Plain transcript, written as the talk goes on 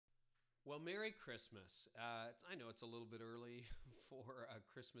Well, Merry Christmas. I know it's a little bit early for a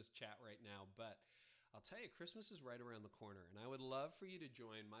Christmas chat right now, but I'll tell you, Christmas is right around the corner, and I would love for you to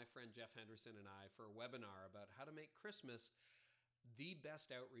join my friend Jeff Henderson and I for a webinar about how to make Christmas the best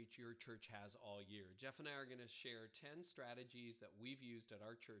outreach your church has all year. Jeff and I are going to share 10 strategies that we've used at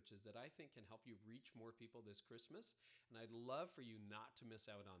our churches that I think can help you reach more people this Christmas. And I'd love for you not to miss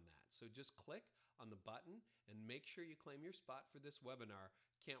out on that. So just click on the button and make sure you claim your spot for this webinar.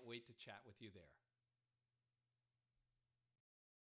 Can't wait to chat with you there.